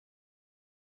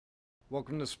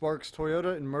Welcome to Sparks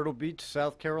Toyota in Myrtle Beach,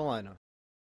 South Carolina.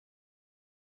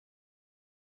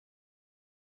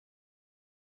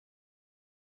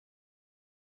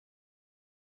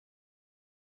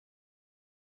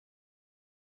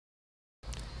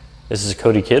 This is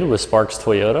Cody Kidd with Sparks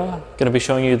Toyota. I'm going to be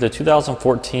showing you the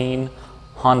 2014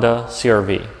 Honda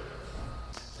CRV.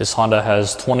 This Honda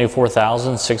has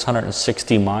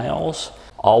 24,660 miles,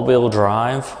 all-wheel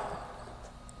drive,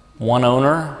 one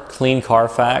owner, clean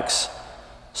CARFAX,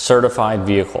 certified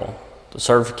vehicle. The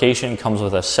certification comes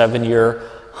with a 7-year,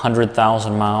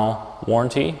 100,000-mile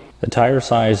warranty. The tire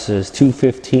size is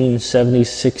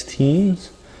 215/70/16s.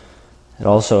 It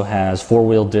also has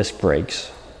 4-wheel disc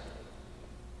brakes.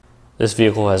 This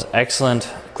vehicle has excellent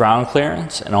ground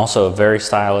clearance and also a very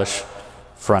stylish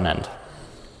front end.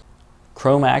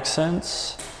 Chrome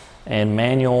accents and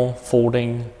manual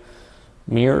folding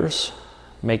mirrors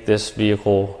make this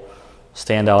vehicle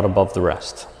stand out above the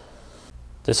rest.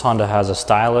 This Honda has a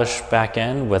stylish back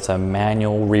end with a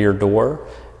manual rear door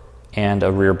and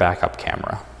a rear backup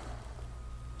camera.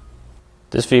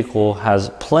 This vehicle has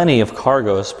plenty of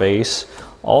cargo space,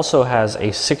 also has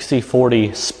a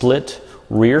 60/40 split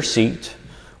rear seat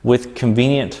with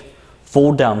convenient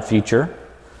fold down feature.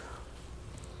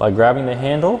 By grabbing the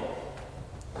handle,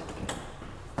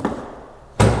 the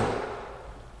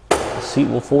seat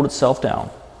will fold itself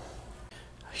down.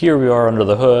 Here we are under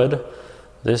the hood.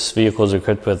 This vehicle is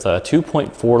equipped with a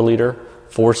 2.4-liter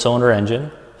 4-cylinder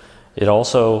engine. It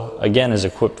also, again, is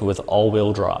equipped with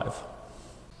all-wheel drive.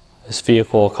 This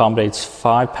vehicle accommodates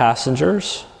 5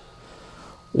 passengers,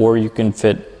 or you can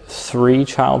fit 3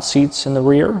 child seats in the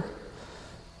rear.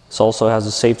 This also has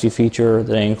a safety feature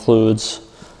that includes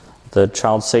the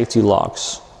child safety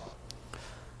locks.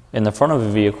 In the front of the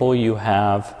vehicle, you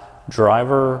have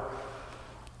driver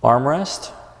armrest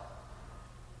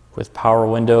with power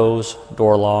windows,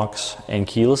 door locks, and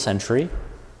keyless entry.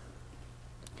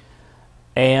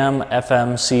 AM,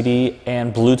 FM, CD,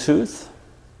 and Bluetooth.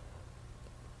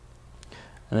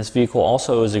 And this vehicle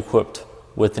also is equipped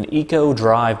with an eco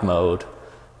drive mode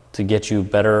to get you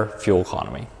better fuel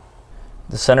economy.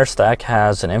 The center stack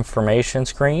has an information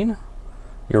screen,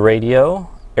 your radio,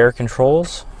 air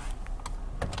controls,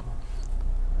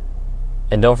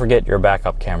 and don't forget your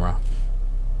backup camera.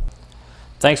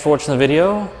 Thanks for watching the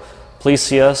video. Please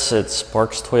see us at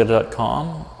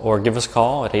sparkstoyota.com or give us a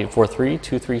call at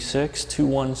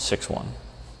 843-236-2161.